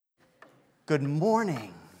Good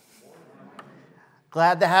morning.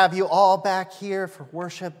 Glad to have you all back here for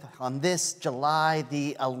worship on this July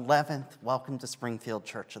the 11th. Welcome to Springfield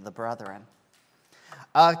Church of the Brethren.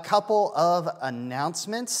 A couple of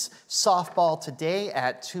announcements. Softball today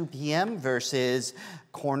at 2 p.m. versus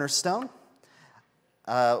Cornerstone.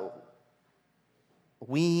 The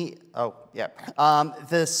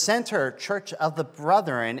Center Church of the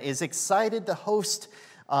Brethren is excited to host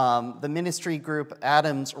the ministry group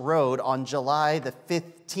Adams Road on July the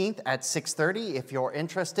 15th at 6:30. If you're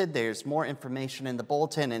interested, there's more information in the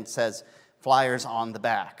bulletin and it says flyers on the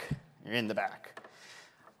back. You're in the back.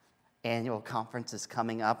 Annual conference is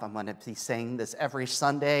coming up. I'm going to be saying this every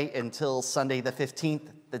Sunday until Sunday the 15th,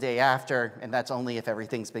 the day after, and that's only if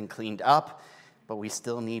everything's been cleaned up, but we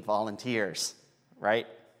still need volunteers, right?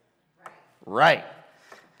 Right.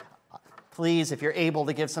 Please, if you're able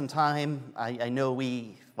to give some time, I know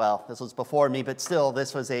this was before me, but still,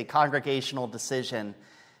 this was a congregational decision,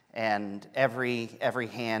 and every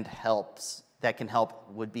hand helps that can help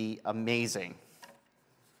would be amazing.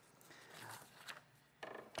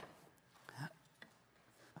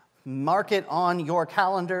 Mark it on your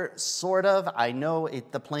calendar, sort of. I know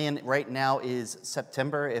the plan right now is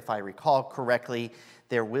September, if I recall correctly.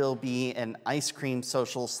 There will be an ice cream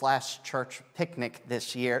social / church picnic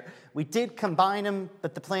this year. We did combine them,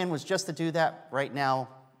 but the plan was just to do that right now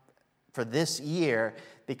for this year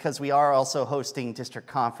because we are also hosting district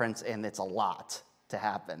conference and it's a lot to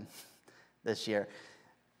happen this year.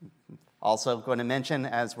 Also going to mention,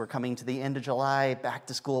 as we're coming to the end of July, Back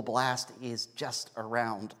to School Blast is just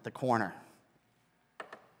around the corner.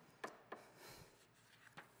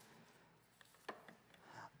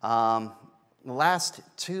 Last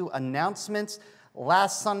two announcements.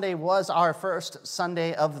 Last Sunday was our first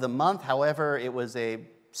Sunday of the month. However, it was a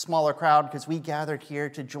smaller crowd because we gathered here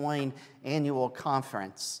to join annual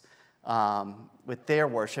conference with their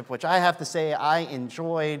worship, which I have to say I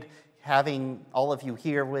enjoyed having all of you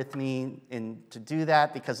here with me and to do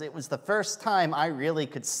that because it was the first time I really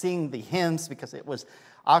could sing the hymns because it was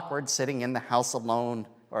awkward sitting in the house alone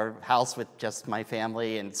or house with just my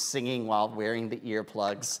family and singing while wearing the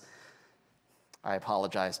earplugs. I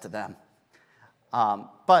apologize to them.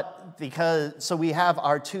 So we have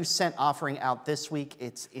our 2-cent offering out this week.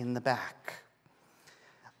 It's in the back.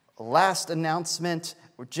 Last announcement,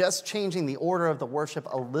 we're just changing the order of the worship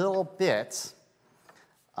a little bit.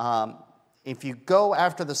 If you go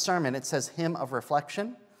after the sermon, it says Hymn of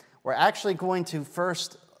Reflection. We're actually going to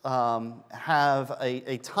first have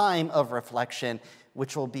a time of reflection,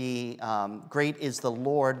 which will be Great is the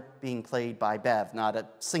Lord being played by Bev, not a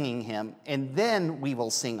singing hymn, and then we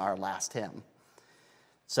will sing our last hymn.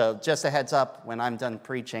 So just a heads up, when I'm done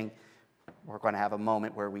preaching, we're going to have a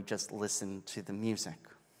moment where we just listen to the music.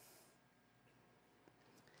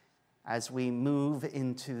 As we move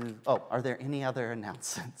into, are there any other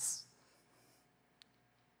announcements?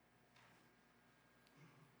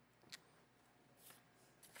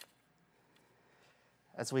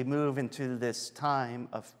 As we move into this time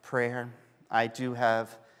of prayer, I do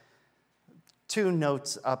have 2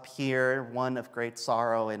 notes up here, one of great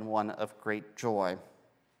sorrow and one of great joy.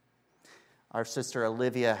 Our sister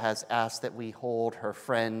Olivia has asked that we hold her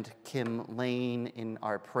friend Kim Lane in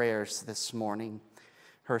our prayers this morning.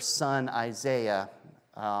 Her son Isaiah,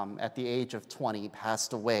 at the age of 20,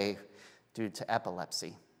 passed away due to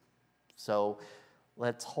epilepsy. So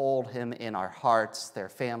let's hold him in our hearts, their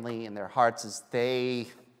family in their hearts, as they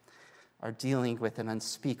are dealing with an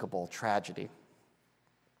unspeakable tragedy.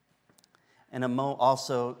 And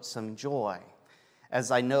also some joy. As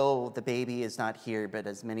I know the baby is not here, but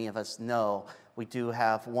as many of us know, we do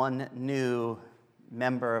have one new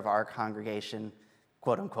member of our congregation,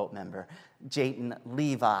 quote-unquote member, Jayton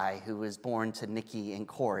Levi, who was born to Nikki and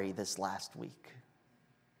Corey this last week.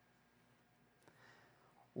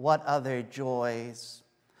 What other joys,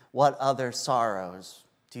 what other sorrows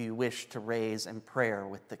do you wish to raise in prayer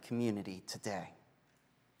with the community today?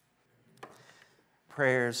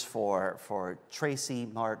 Prayers for Tracy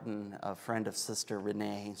Martin, a friend of Sister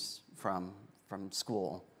Renee's from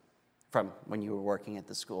school, from when you were working at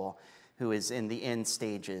the school, who is in the end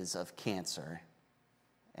stages of cancer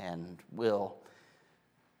and will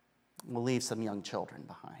leave some young children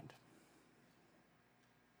behind.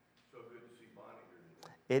 So good to see Bonnie here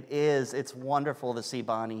today. It is. It's wonderful to see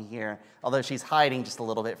Bonnie here, although she's hiding just a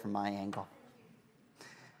little bit from my angle.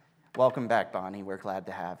 Welcome back, Bonnie. We're glad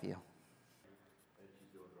to have you.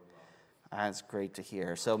 That's great to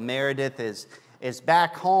hear. So Meredith is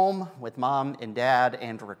back home with Mom and Dad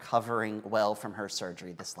and recovering well from her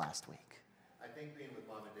surgery this last week. I think being with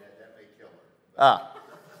Mom and Dad, that may kill her.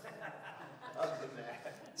 Other than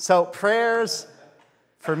that. So prayers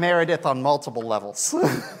for Meredith on multiple levels.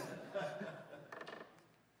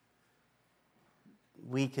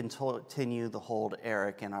 We continue to hold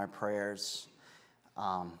Eric in our prayers.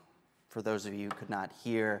 For those of you who could not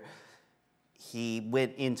hear, he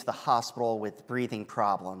went into the hospital with breathing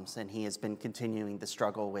problems, and he has been continuing to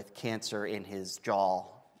struggle with cancer in his jaw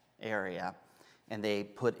area. And they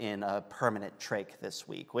put in a permanent trach this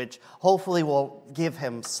week, which hopefully will give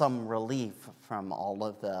him some relief from all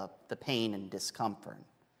of the pain and discomfort.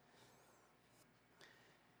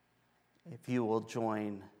 If you will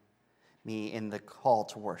join me in the call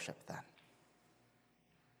to worship then.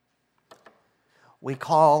 We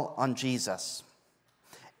call on Jesus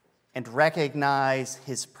and recognize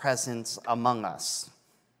his presence among us.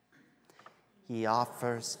 He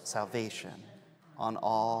offers salvation on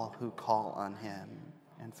all who call on him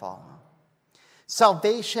and follow.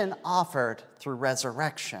 Salvation offered through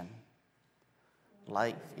resurrection,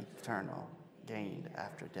 life eternal gained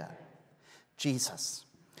after death. Jesus,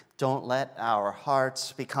 don't let our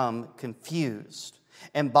hearts become confused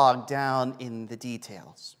and bogged down in the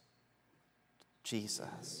details.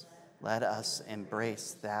 Jesus, let us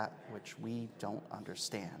embrace that which we don't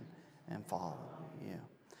understand and follow you.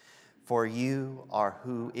 For you are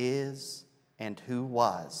who is and who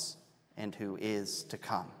was and who is to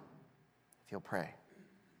come. If you'll pray.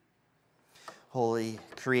 Holy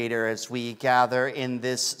Creator, as we gather in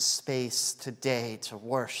this space today to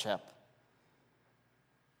worship,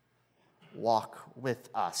 walk with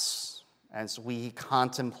us as we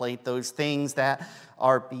contemplate those things that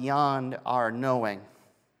are beyond our knowing.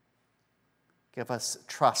 Give us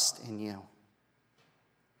trust in you.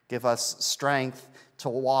 Give us strength to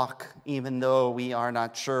walk even though we are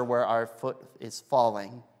not sure where our foot is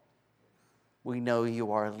falling. We know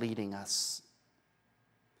you are leading us.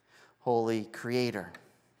 Holy Creator,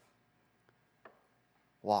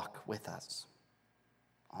 walk with us.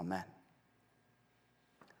 Amen.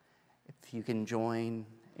 If you can join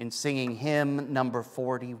in singing hymn number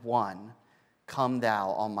 41, Come Thou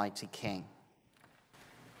Almighty King.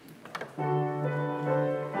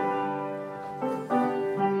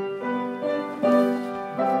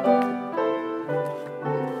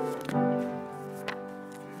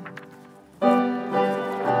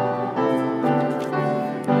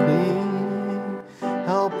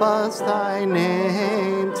 Help us thy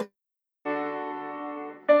name to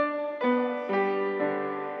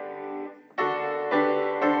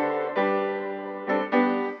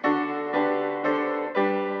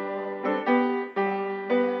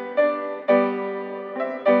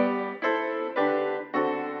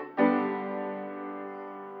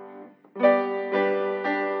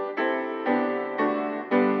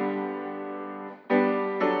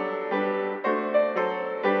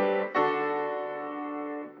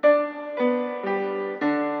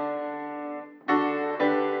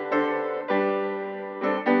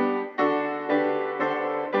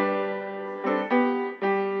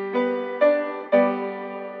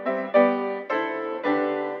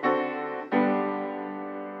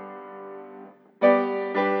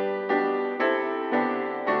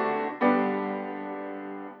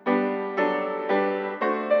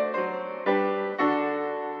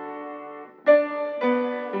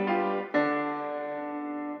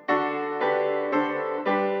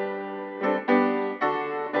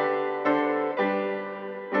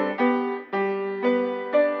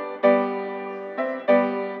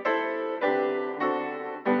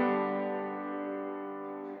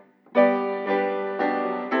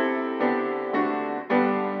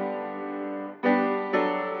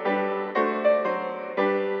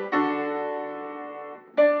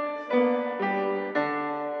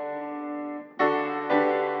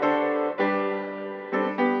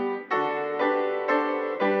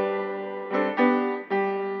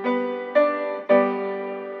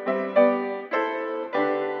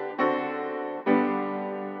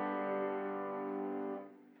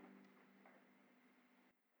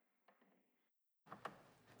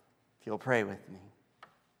If you'll pray with me.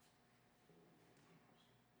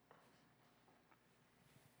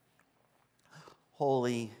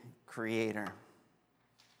 Holy Creator,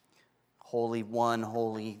 Holy One,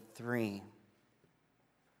 Holy Three,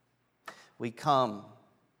 we come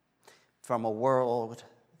from a world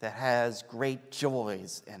that has great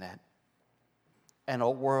joys in it, and a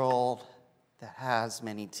world that has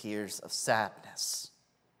many tears of sadness.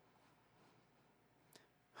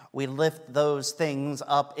 We lift those things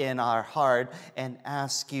up in our heart and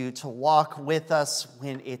ask you to walk with us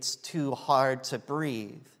when it's too hard to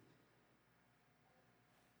breathe.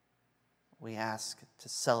 We ask to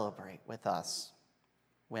celebrate with us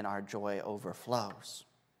when our joy overflows.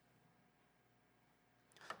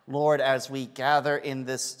 Lord, as we gather in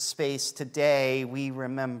this space today, we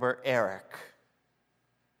remember Eric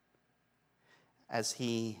as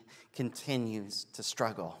he continues to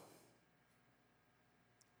struggle.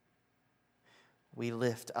 We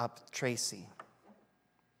lift up Tracy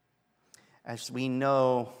as we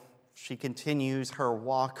know she continues her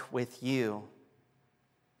walk with you.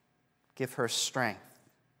 Give her strength.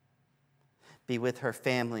 Be with her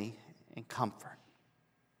family in comfort.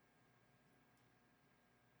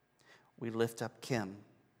 We lift up Kim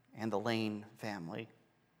and the Lane family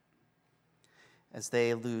as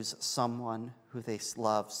they lose someone who they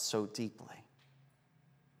love so deeply.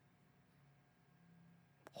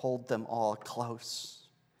 Hold them all close.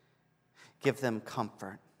 Give them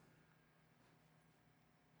comfort.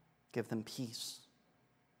 Give them peace.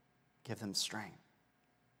 Give them strength.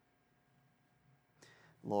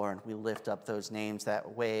 Lord, we lift up those names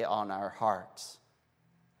that weigh on our hearts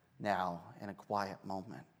now in a quiet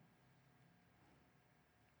moment.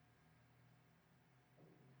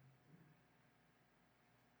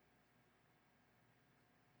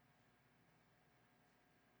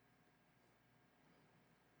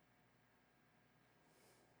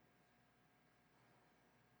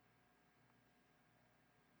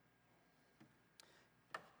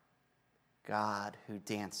 God who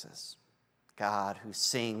dances, God who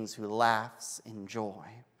sings, who laughs in joy.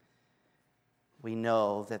 We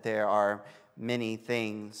know that there are many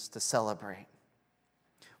things to celebrate.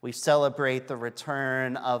 We celebrate the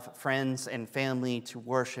return of friends and family to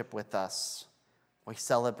worship with us. We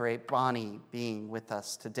celebrate Bonnie being with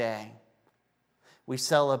us today. We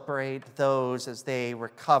celebrate those as they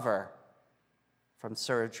recover from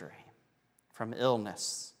surgery, from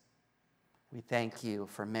illness. We thank you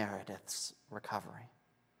for Meredith's recovery.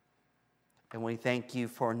 And we thank you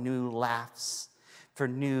for new laughs, for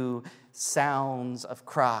new sounds of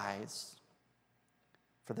cries,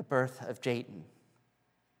 for the birth of Jayden,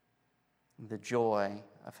 the joy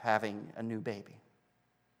of having a new baby.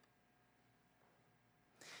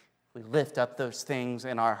 We lift up those things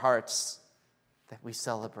in our hearts that we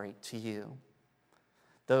celebrate to you,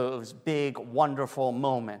 those big, wonderful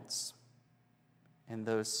moments, and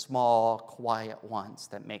those small, quiet ones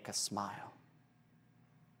that make us smile.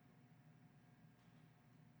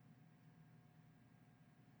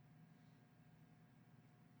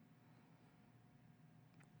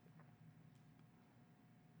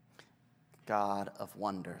 God of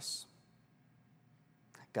wonders,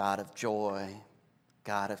 God of joy,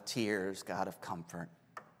 God of tears, God of comfort,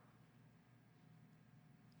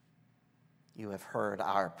 you have heard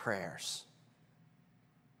our prayers.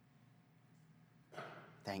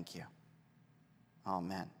 Thank you.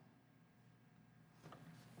 Amen.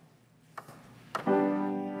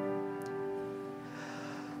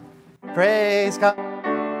 Praise God.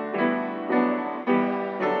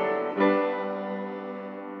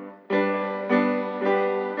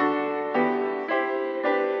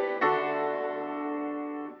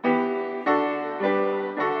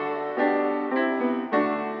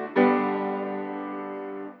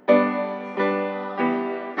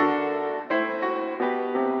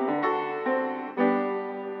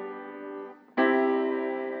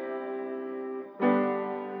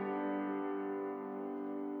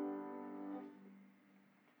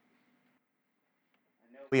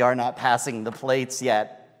 We are not passing the plates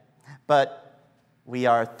yet, but we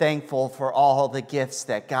are thankful for all the gifts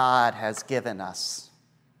that God has given us,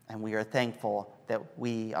 and we are thankful that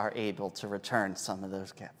we are able to return some of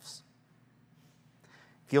those gifts.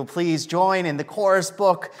 If you'll please join in the chorus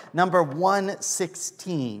book, number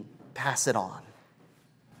 116, Pass It On.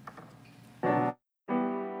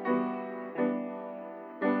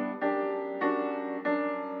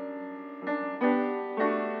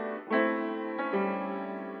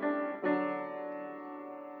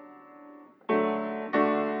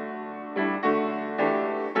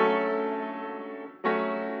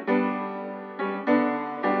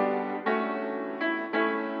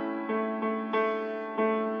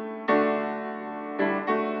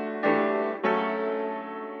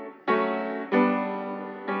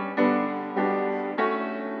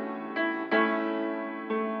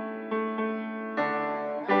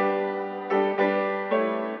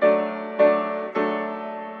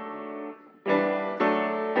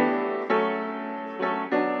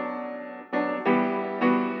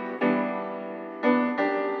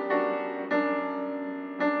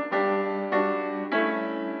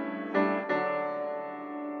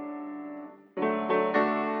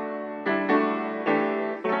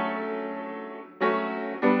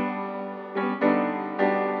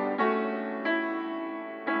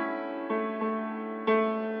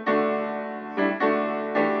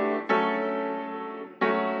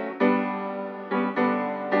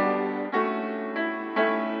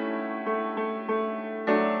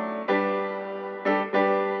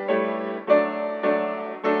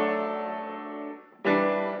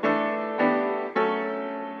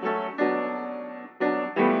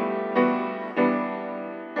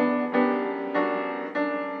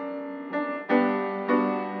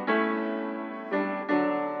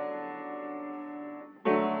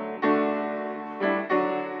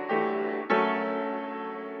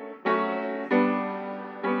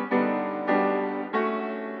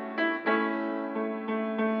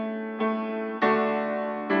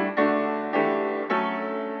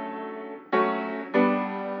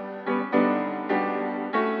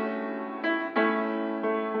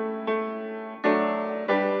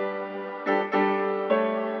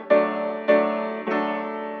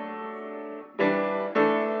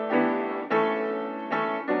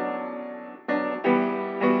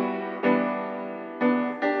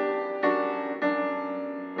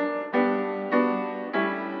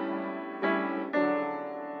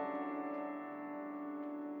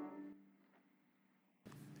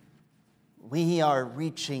 we are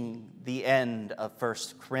reaching the end of 1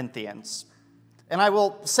 Corinthians. And I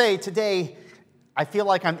will say today, I feel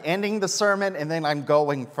like I'm ending the sermon and then I'm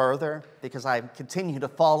going further because I continue to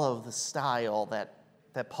follow the style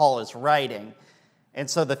that Paul is writing. And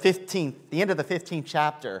so the end of the 15th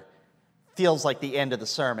chapter feels like the end of the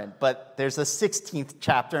sermon, but there's a 16th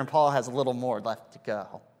chapter and Paul has a little more left to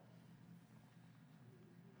go.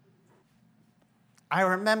 I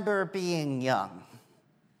remember being young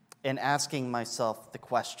and asking myself the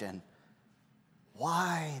question,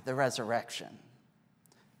 why the resurrection?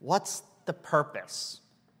 What's the purpose?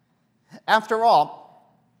 After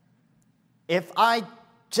all, if I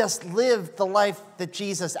just live the life that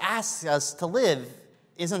Jesus asks us to live,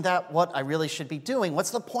 isn't that what I really should be doing?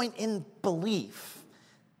 What's the point in belief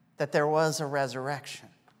that there was a resurrection?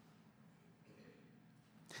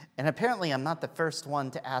 And apparently I'm not the first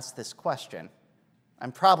one to ask this question. I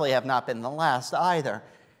probably have not been the last either,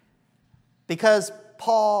 because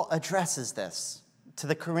Paul addresses this to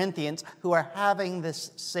the Corinthians who are having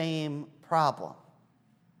this same problem.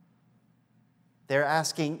 They're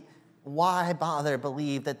asking, why bother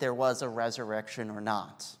believe that there was a resurrection or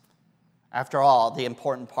not? After all, the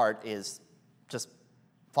important part is just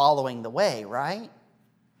following the way, right?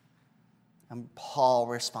 And Paul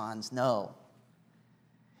responds, no.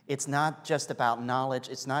 It's not just about knowledge,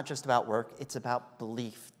 it's not just about work, it's about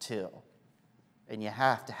belief too. And you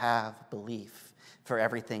have to have belief for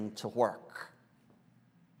everything to work.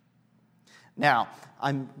 Now,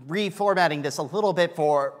 I'm reformatting this a little bit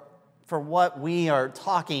for what we are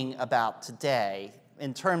talking about today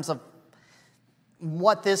in terms of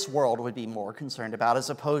what this world would be more concerned about as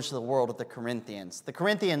opposed to the world of the Corinthians. The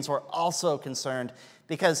Corinthians were also concerned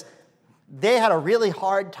because they had a really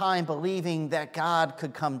hard time believing that God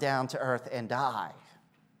could come down to earth and die.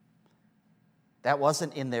 That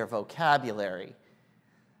wasn't in their vocabulary.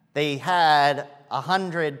 They had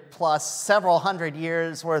 100 plus, several hundred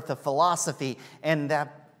years worth of philosophy, and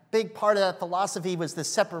that big part of that philosophy was the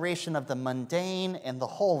separation of the mundane and the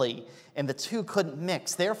holy, and the two couldn't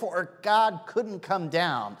mix. Therefore, God couldn't come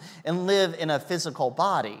down and live in a physical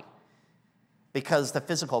body, because the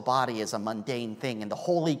physical body is a mundane thing, and the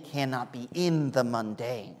holy cannot be in the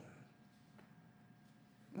mundane.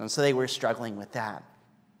 And so they were struggling with that.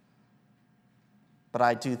 But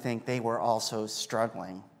I do think they were also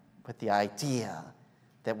struggling with the idea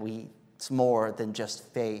that it's more than just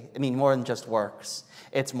faith. More than just works.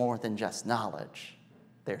 It's more than just knowledge.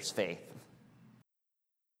 There's faith.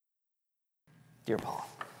 Dear Paul.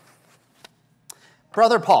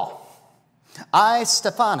 Brother Paul, I,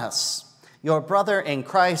 Stephanas, your brother in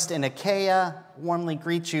Christ in Achaia, warmly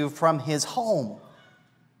greet you from his home.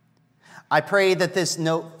 I pray that this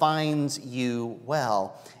note finds you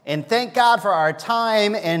well. And thank God for our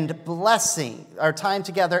time and blessing, our time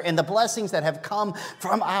together and the blessings that have come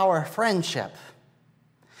from our friendship.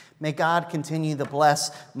 May God continue to bless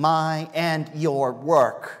my and your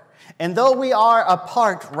work. And though we are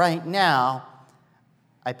apart right now,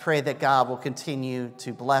 I pray that God will continue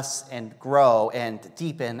to bless and grow and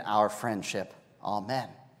deepen our friendship. Amen.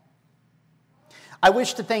 I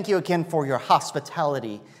wish to thank you again for your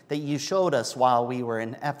hospitality that you showed us while we were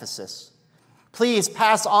in Ephesus. Please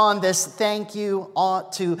pass on this thank you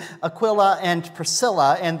to Aquila and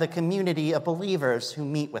Priscilla and the community of believers who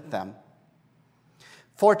meet with them.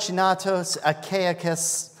 Fortunatus,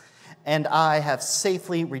 Achaicus, and I have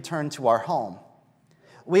safely returned to our home.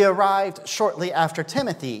 We arrived shortly after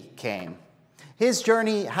Timothy came. His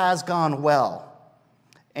journey has gone well,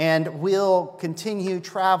 and will continue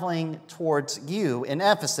traveling towards you in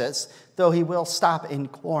Ephesus, though he will stop in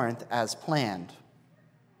Corinth as planned.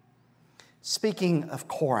 Speaking of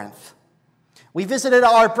Corinth, we visited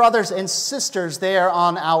our brothers and sisters there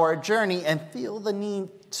on our journey and feel the need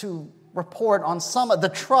to report on some of the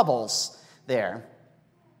troubles there.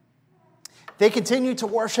 They continue to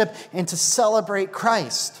worship and to celebrate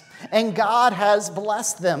Christ, and God has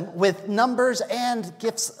blessed them with numbers and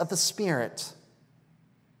gifts of the Spirit.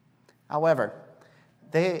 However,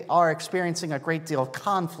 they are experiencing a great deal of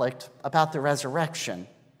conflict about the resurrection.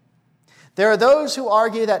 There are those who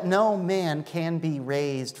argue that no man can be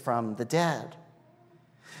raised from the dead.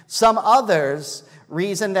 Some others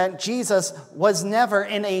reason that Jesus was never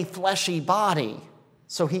in a fleshy body,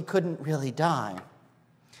 so he couldn't really die.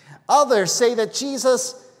 Others say that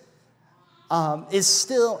Jesus is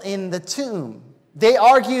still in the tomb. They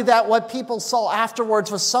argue that what people saw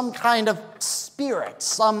afterwards was some kind of spirit,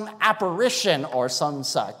 some apparition or some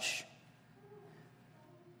such.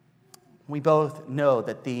 We both know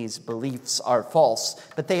that these beliefs are false,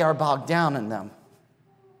 but they are bogged down in them.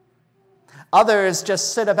 Others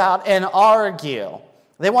just sit about and argue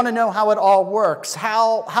They want to know how it all works.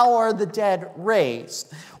 How are the dead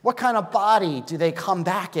raised? What kind of body do they come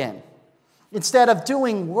back in? Instead of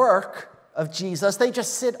doing work of Jesus, they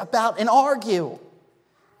just sit about and argue.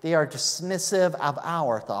 They are dismissive of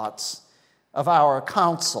our thoughts, of our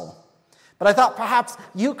counsel. But I thought perhaps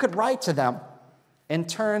you could write to them and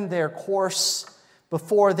turn their course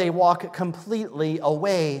before they walk completely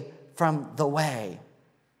away from the way.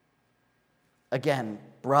 Again,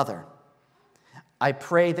 brother, I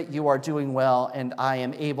pray that you are doing well and I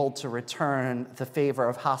am able to return the favor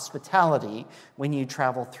of hospitality when you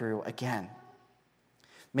travel through again.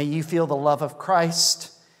 May you feel the love of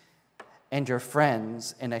Christ and your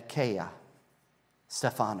friends in Achaia.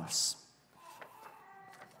 Stephanos.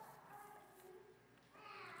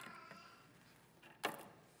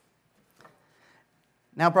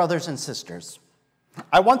 Now, brothers and sisters,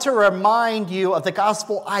 I want to remind you of the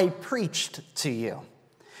gospel I preached to you,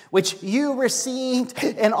 which you received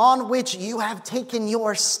and on which you have taken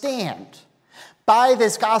your stand. By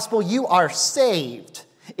this gospel you are saved,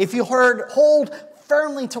 if you hold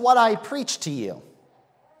firmly to what I preached to you.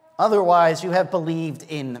 Otherwise, you have believed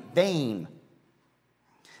in vain.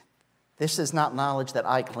 This is not knowledge that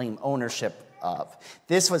I claim ownership of.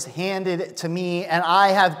 This was handed to me, and I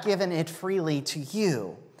have given it freely to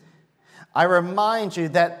you. I remind you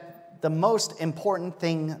that the most important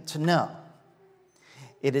thing to know,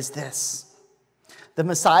 it is this. The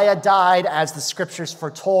Messiah died as the scriptures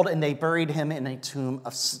foretold, and they buried him in a tomb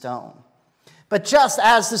of stone. But just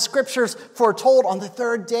as the scriptures foretold, on the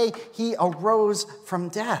third day he arose from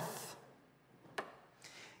death.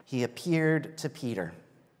 He appeared to Peter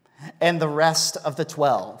and the rest of the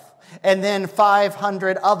 12, and then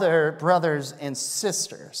 500 other brothers and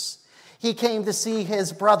sisters. He came to see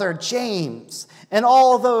his brother James and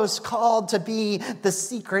all those called to be the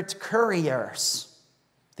secret couriers,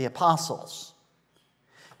 the apostles.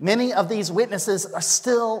 Many of these witnesses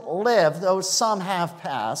still live, though some have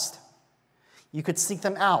passed. You could seek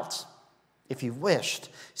them out if you wished.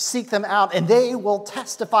 Seek them out, and they will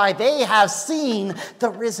testify they have seen the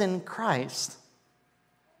risen Christ.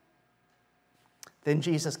 Then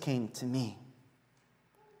Jesus came to me.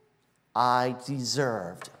 I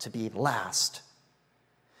deserved to be last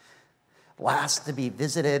to be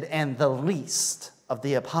visited, and the least of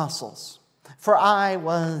the apostles. For I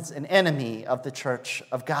was an enemy of the church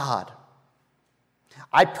of God.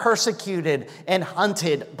 I persecuted and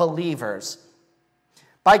hunted believers.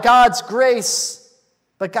 But God's grace,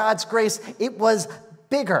 it was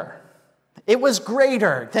bigger. It was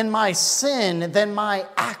greater than my sin, than my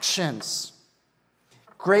actions.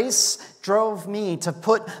 Grace drove me to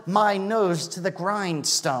put my nose to the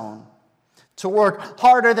grindstone, to work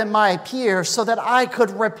harder than my peers so that I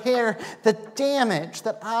could repair the damage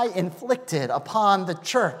that I inflicted upon the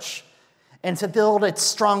church and to build it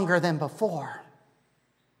stronger than before.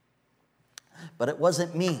 But it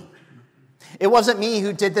wasn't me. It wasn't me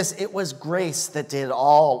who did this. It was grace that did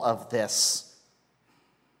all of this.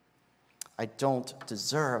 I don't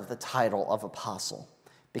deserve the title of apostle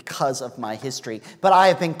because of my history, but I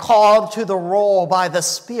have been called to the role by the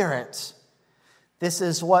Spirit. This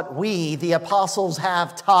is what we, the apostles,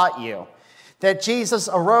 have taught you, that Jesus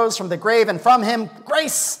arose from the grave and from him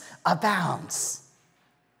grace abounds.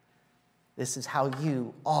 This is how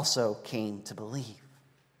you also came to believe.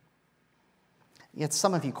 Yet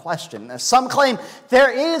some of you question. Some claim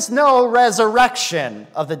there is no resurrection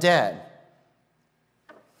of the dead.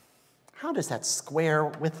 How does that square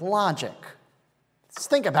with logic? Let's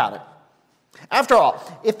think about it. After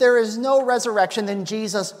all, if there is no resurrection, then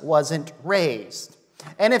Jesus wasn't raised.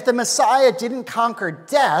 And if the Messiah didn't conquer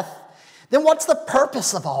death, then what's the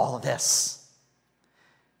purpose of all of this?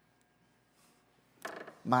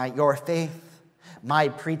 Your faith, my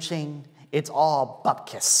preaching, it's all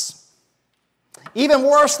bupkis. Even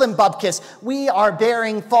worse than bupkis, we are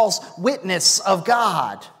bearing false witness of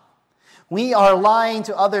God. We are lying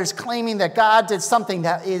to others, claiming that God did something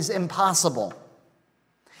that is impossible.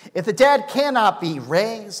 If the dead cannot be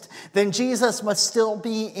raised, then Jesus must still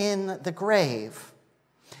be in the grave.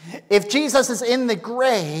 If Jesus is in the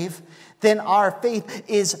grave, then our faith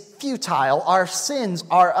is futile, our sins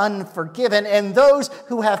are unforgiven, and those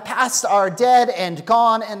who have passed are dead and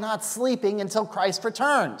gone and not sleeping until Christ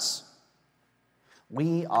returns.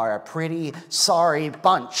 We are a pretty sorry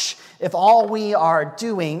bunch if all we are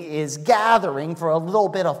doing is gathering for a little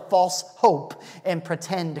bit of false hope and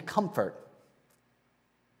pretend comfort.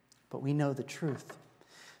 But we know the truth.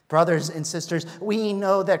 Brothers and sisters, we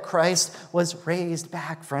know that Christ was raised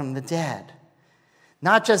back from the dead.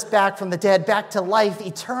 Not just back from the dead, back to life,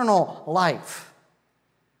 eternal life.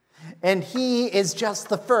 And he is just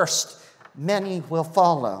the first Many will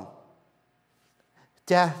follow.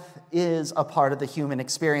 Death is a part of the human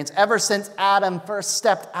experience ever since Adam first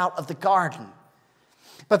stepped out of the garden.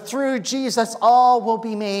 But through Jesus, all will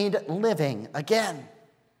be made living again.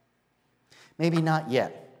 Maybe not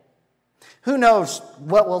yet. Who knows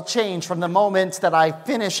what will change from the moment that I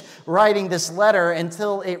finish writing this letter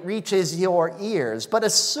until it reaches your ears. But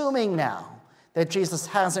assuming now that Jesus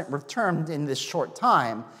hasn't returned in this short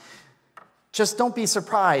time, just don't be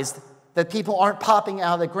surprised that people aren't popping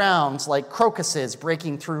out of the ground like crocuses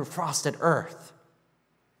breaking through frosted earth.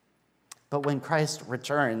 But when Christ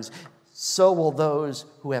returns, so will those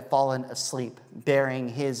who have fallen asleep, bearing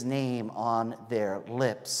his name on their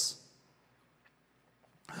lips.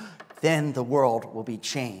 Then the world will be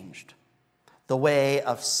changed. The way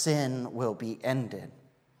of sin will be ended.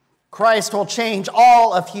 Christ will change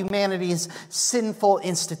all of humanity's sinful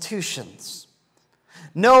institutions.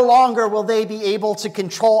 No longer will they be able to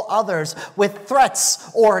control others with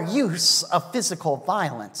threats or use of physical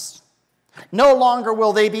violence. No longer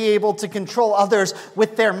will they be able to control others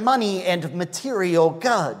with their money and material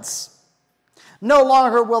goods. No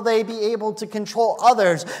longer will they be able to control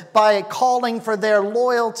others by calling for their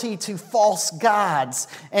loyalty to false gods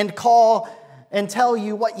and tell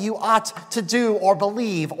you what you ought to do or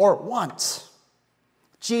believe or want.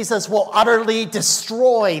 Jesus will utterly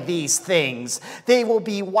destroy these things. They will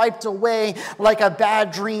be wiped away like a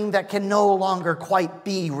bad dream that can no longer quite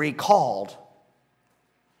be recalled.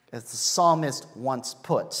 As the psalmist once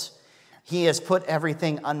put, he has put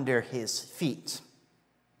everything under his feet.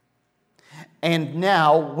 And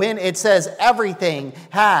now, when it says everything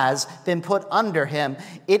has been put under him,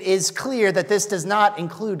 it is clear that this does not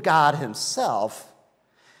include God himself,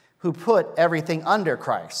 who put everything under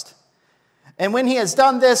Christ. And when he has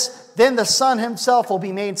done this, then the Son himself will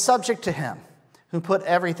be made subject to him, who put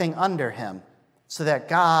everything under him, so that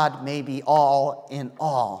God may be all in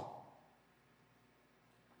all.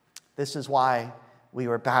 This is why we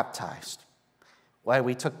were baptized, why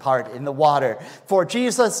we took part in the water. For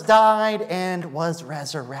Jesus died and was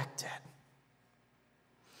resurrected.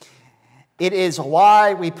 It is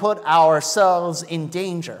why we put ourselves in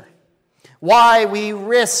danger, why we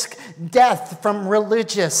risk death from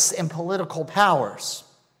religious and political powers.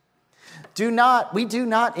 Do we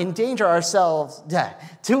not endanger ourselves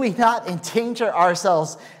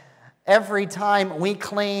every time we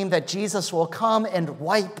claim that Jesus will come and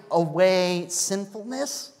wipe away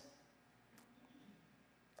sinfulness?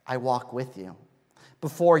 I walk with you.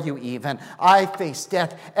 Before you even, I face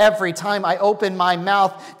death every time I open my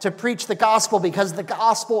mouth to preach the gospel, because the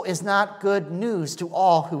gospel is not good news to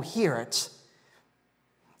all who hear it.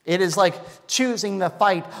 It is like choosing to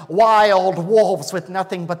fight wild wolves with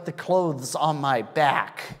nothing but the clothes on my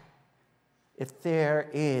back. If there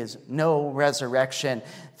is no resurrection,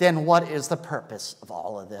 then what is the purpose of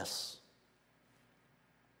all of this?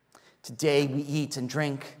 Today we eat and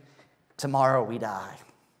drink, tomorrow we die.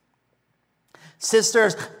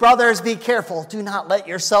 Sisters, brothers, be careful. Do not let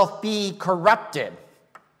yourself be corrupted.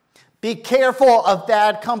 Be careful of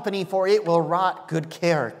bad company, for it will rot good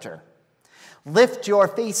character. Lift your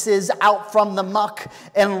faces out from the muck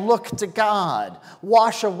and look to God.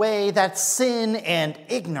 Wash away that sin and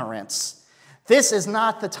ignorance. This is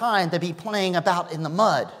not the time to be playing about in the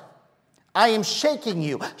mud. I am shaking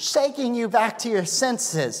you back to your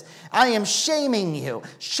senses. I am shaming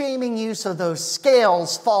you so those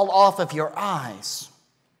scales fall off of your eyes.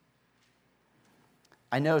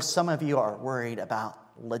 I know some of you are worried about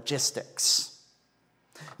logistics.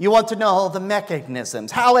 You want to know the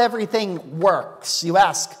mechanisms, how everything works. You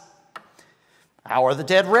ask, how are the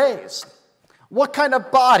dead raised? What kind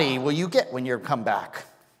of body will you get when you come back?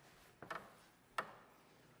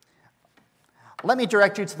 Let me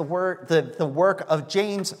direct you to the work of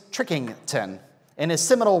James Trickington in his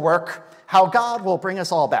seminal work, How God Will Bring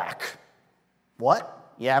Us All Back.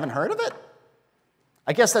 What? You haven't heard of it?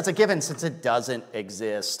 I guess that's a given since it doesn't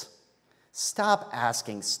exist. Stop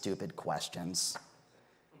asking stupid questions.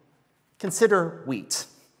 Consider wheat.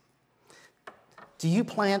 Do you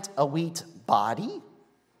plant a wheat body?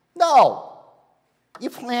 No. You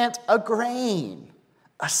plant a grain,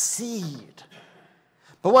 a seed.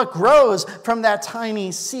 But what grows from that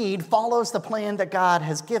tiny seed follows the plan that God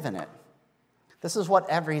has given it. This is what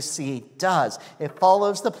every seed does. It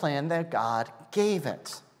follows the plan that God gave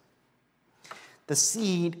it. The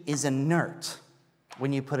seed is inert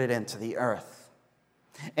when you put it into the earth.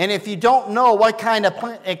 And if you don't know what kind of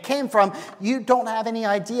plant it came from, you don't have any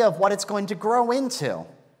idea of what it's going to grow into.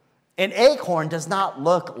 An acorn does not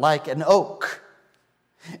look like an oak.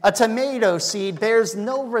 A tomato seed bears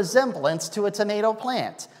no resemblance to a tomato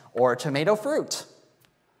plant or a tomato fruit.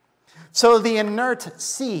 So the inert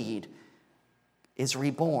seed is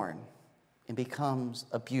reborn and becomes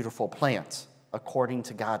a beautiful plant according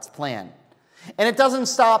to God's plan. And it doesn't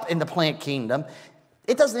stop in the plant kingdom.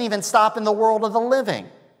 It doesn't even stop in the world of the living.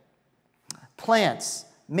 Plants,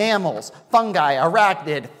 mammals, fungi,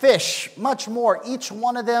 arachnid, fish, much more. Each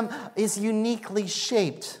one of them is uniquely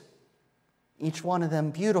shaped. Each one of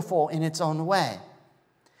them beautiful in its own way.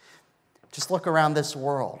 Just look around this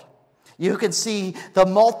world. You can see the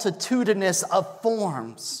multitudinous of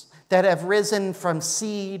forms that have risen from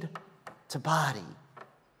seed to body.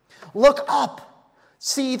 Look up.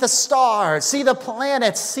 See the stars, see the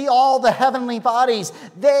planets, see all the heavenly bodies.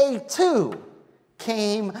 They too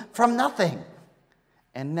came from nothing.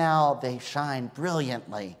 And now they shine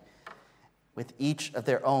brilliantly with each of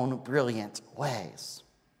their own brilliant ways.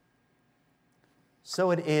 So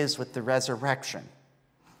it is with the resurrection.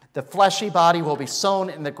 The fleshy body will be sown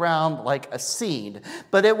in the ground like a seed,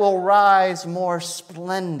 but it will rise more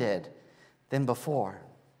splendid than before.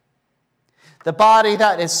 The body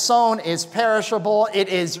that is sown is perishable. It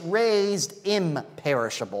is raised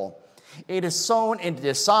imperishable. It is sown in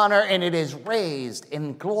dishonor, and it is raised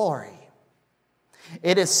in glory.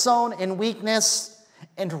 It is sown in weakness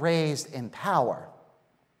and raised in power.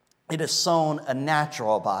 It is sown a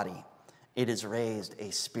natural body. It is raised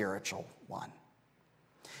a spiritual one.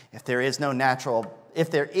 If there is a natural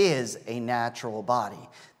body,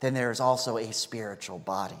 then there is also a spiritual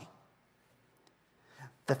body.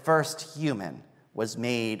 The first human was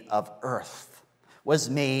made of earth, was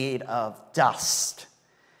made of dust.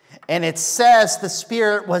 And it says the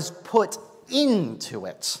Spirit was put into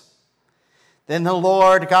it. Then the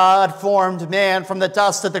Lord God formed man from the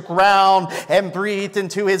dust of the ground and breathed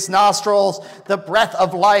into his nostrils the breath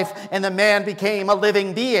of life, and the man became a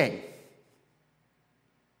living being.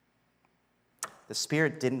 The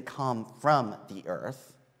Spirit didn't come from the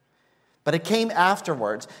earth, but it came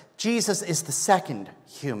afterwards. Jesus is the second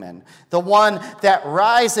human, the one that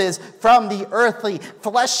rises from the earthly,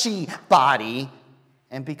 fleshy body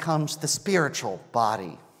and becomes the spiritual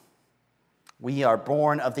body. We are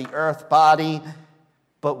born of the earth body,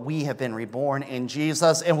 but we have been reborn in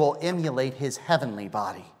Jesus and will emulate his heavenly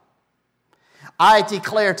body. I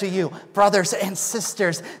declare to you, brothers and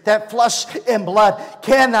sisters, that flesh and blood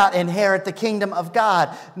cannot inherit the kingdom of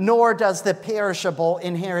God, nor does the perishable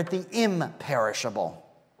inherit the imperishable.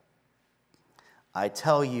 I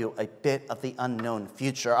tell you a bit of the unknown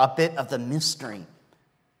future, a bit of the mystery.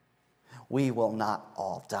 We will not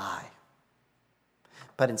all die,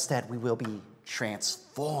 but instead we will be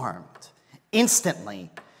transformed instantly.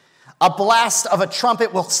 A blast of a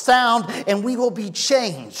trumpet will sound, and we will be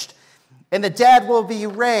changed. And the dead will be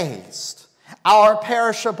raised. Our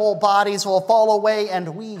perishable bodies will fall away,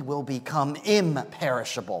 and we will become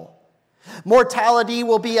imperishable. Mortality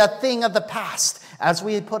will be a thing of the past as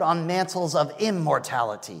we put on mantles of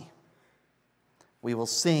immortality. We will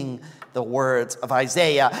sing the words of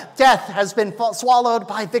Isaiah. Death has been swallowed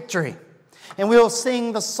by victory. And we will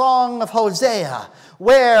sing the song of Hosea.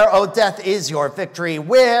 Where, O death, is your victory?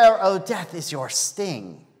 Where, O death, is your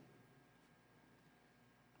sting?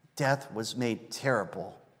 Death was made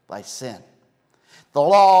terrible by sin. The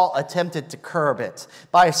law attempted to curb it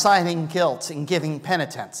by assigning guilt and giving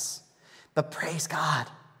penitence. But praise God,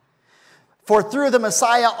 for through the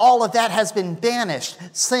Messiah, all of that has been banished.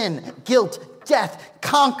 Sin, guilt, death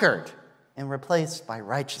conquered and replaced by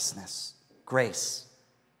righteousness, grace,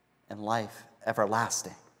 and life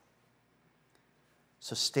everlasting.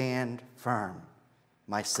 So stand firm,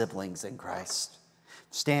 my siblings in Christ.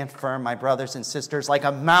 Stand firm, my brothers and sisters, like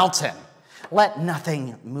a mountain. Let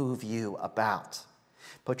nothing move you about.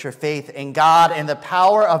 Put your faith in God and the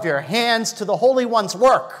power of your hands to the Holy One's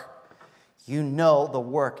work. You know the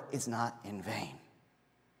work is not in vain.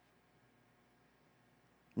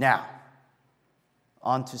 Now,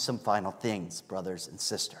 on to some final things, brothers and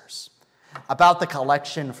sisters, about the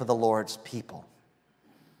collection for the Lord's people.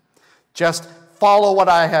 Just follow what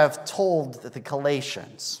I have told the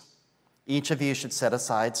Galatians. Each of you should set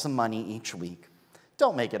aside some money each week.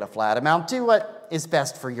 Don't make it a flat amount. Do what is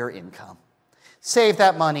best for your income. Save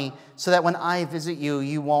that money so that when I visit you,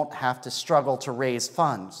 you won't have to struggle to raise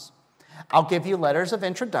funds. I'll give you letters of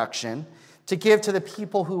introduction to give to the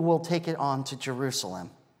people who will take it on to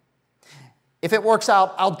Jerusalem. If it works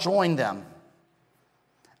out, I'll join them.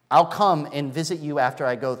 I'll come and visit you after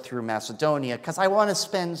I go through Macedonia because I want to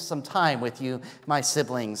spend some time with you, my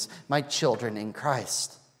siblings, my children in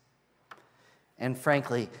Christ. And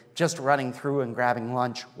frankly, just running through and grabbing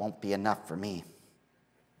lunch won't be enough for me.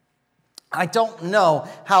 I don't know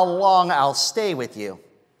how long I'll stay with you,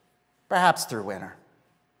 perhaps through winter.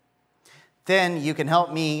 Then you can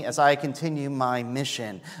help me as I continue my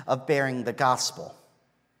mission of bearing the gospel.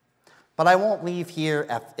 But I won't leave here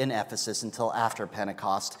in Ephesus until after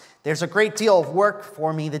Pentecost. There's a great deal of work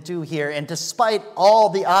for me to do here, and despite all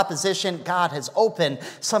the opposition, God has opened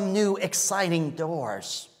some new exciting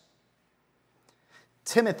doors.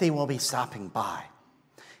 Timothy will be stopping by.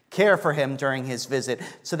 Care for him during his visit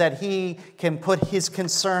so that he can put his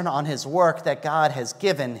concern on his work that God has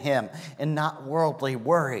given him and not worldly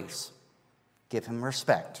worries. Give him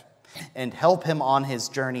respect and help him on his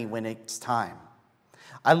journey when it's time.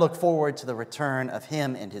 I look forward to the return of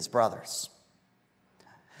him and his brothers.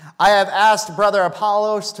 I have asked Brother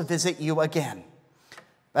Apollos to visit you again,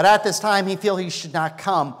 but at this time he feels he should not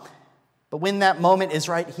come. But when that moment is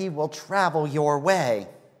right, he will travel your way.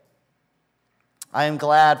 I am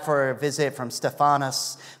glad for a visit from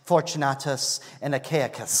Stephanas, Fortunatus, and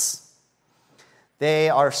Achaicus. They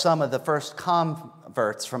are some of the first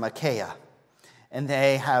converts from Achaia, and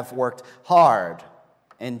they have worked hard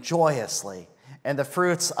and joyously, and the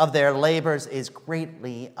fruits of their labors is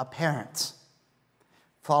greatly apparent.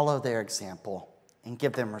 Follow their example and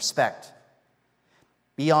give them respect.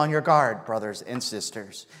 Be on your guard, brothers and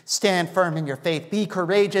sisters. Stand firm in your faith. Be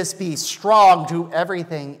courageous. Be strong. Do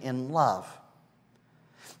everything in love.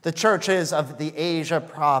 The churches of the Asia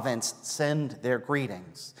province send their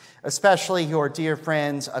greetings, especially your dear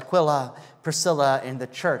friends Aquila, Priscilla, and the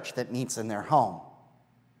church that meets in their home.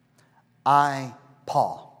 I,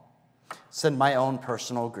 Paul, send my own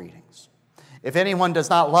personal greetings. If anyone does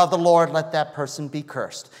not love the Lord, let that person be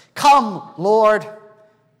cursed. Come, Lord,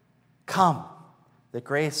 come. The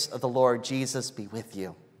grace of the Lord Jesus be with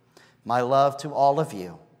you. My love to all of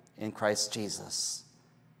you in Christ Jesus.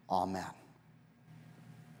 Amen.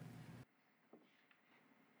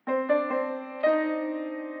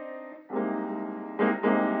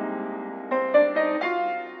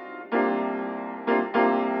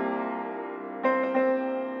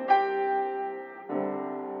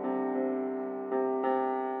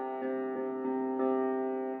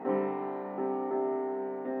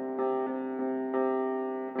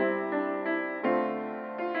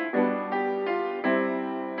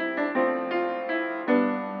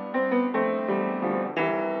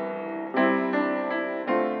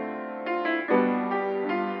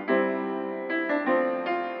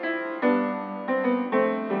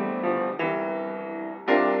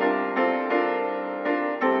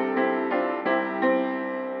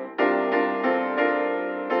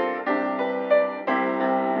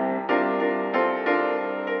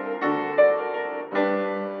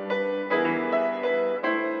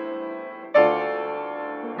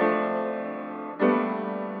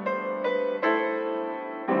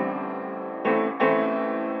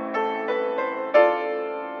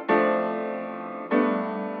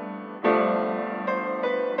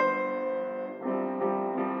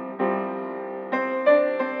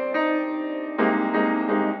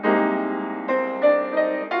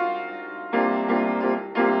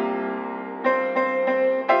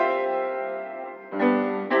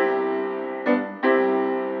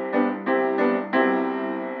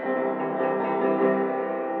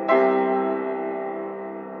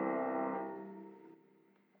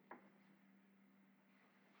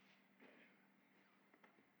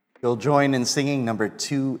 You'll join in singing number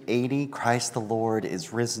 280, Christ the Lord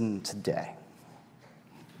is risen today.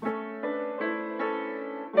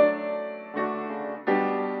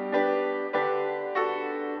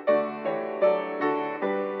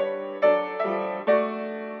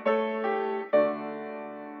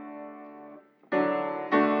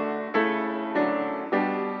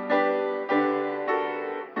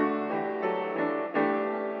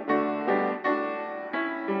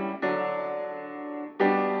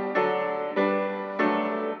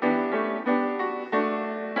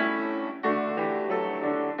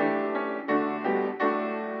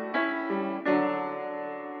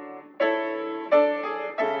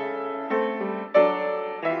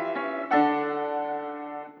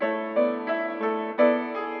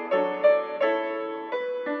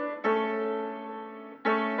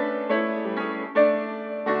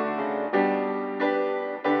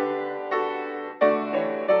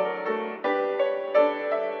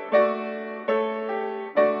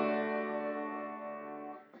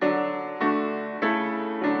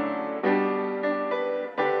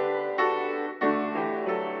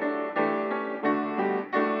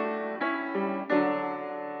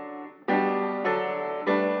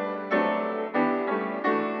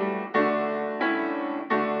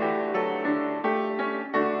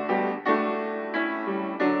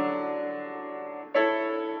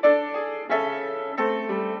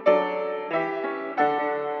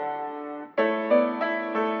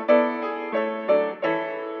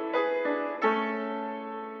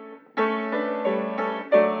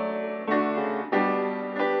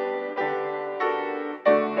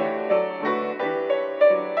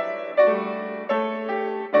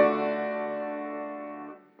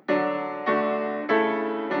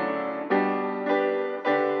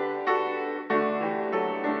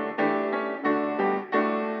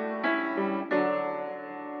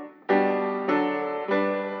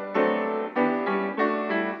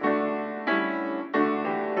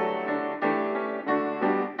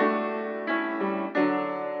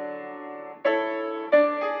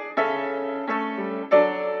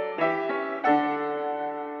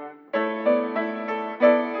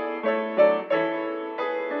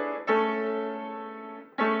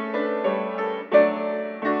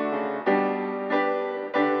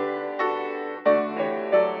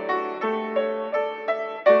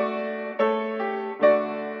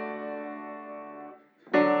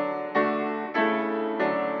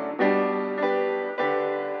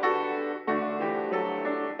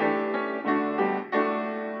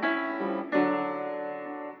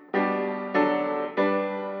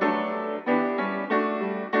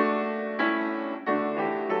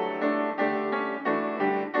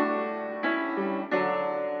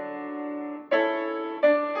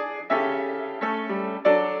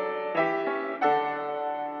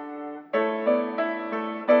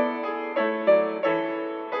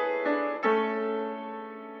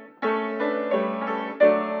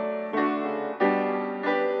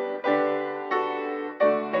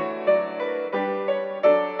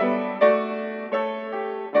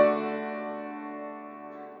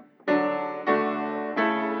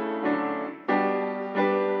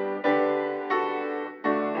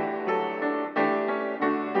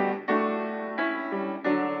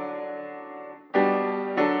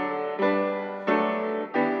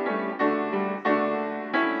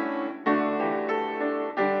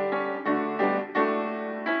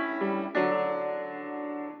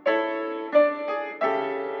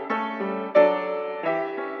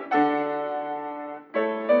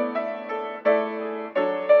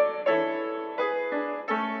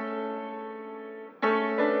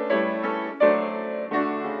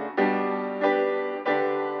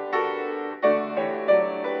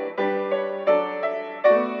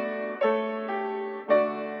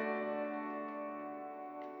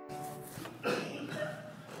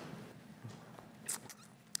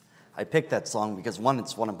 I picked that song because one,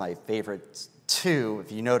 it's one of my favorites. Two,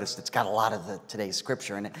 if you noticed, it's got a lot of today's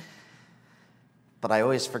scripture in it. But I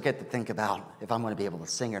always forget to think about if I'm going to be able to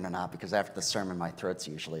sing it or not, because after the sermon, my throat's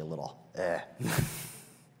usually a little,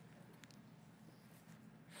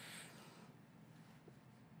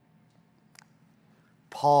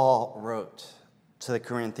 Paul wrote to the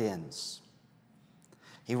Corinthians.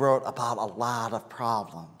 He wrote about a lot of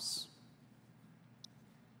problems.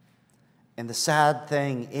 And the sad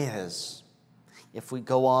thing is, if we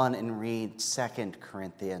go on and read 2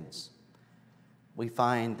 Corinthians, we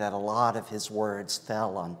find that a lot of his words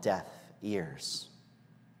fell on deaf ears.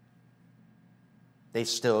 They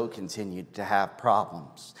still continued to have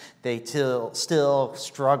problems. They still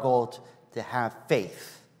struggled to have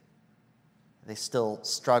faith. They still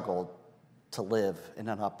struggled to live in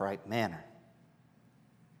an upright manner.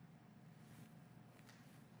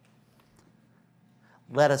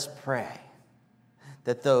 Let us pray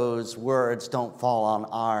that those words don't fall on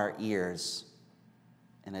our ears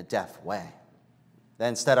in a deaf way. That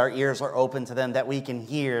instead our ears are open to them, that we can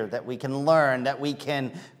hear, that we can learn, that we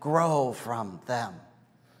can grow from them.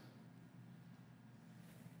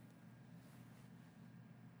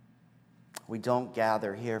 We don't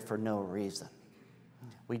gather here for no reason.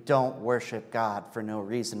 We don't worship God for no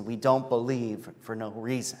reason. We don't believe for no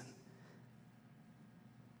reason.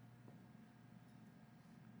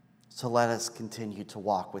 So let us continue to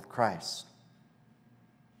walk with Christ.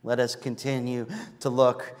 Let us continue to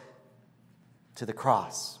look to the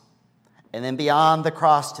cross. And then beyond the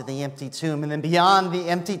cross to the empty tomb. And then beyond the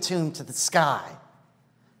empty tomb to the sky.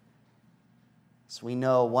 So we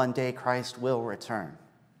know one day Christ will return.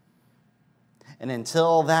 And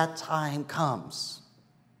until that time comes,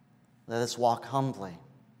 let us walk humbly.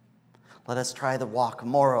 Let us try to walk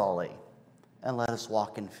morally. And let us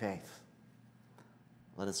walk in faith.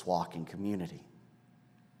 Let us walk in community.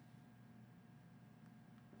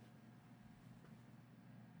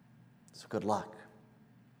 So good luck.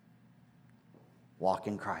 Walk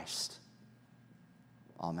in Christ.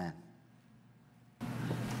 Amen.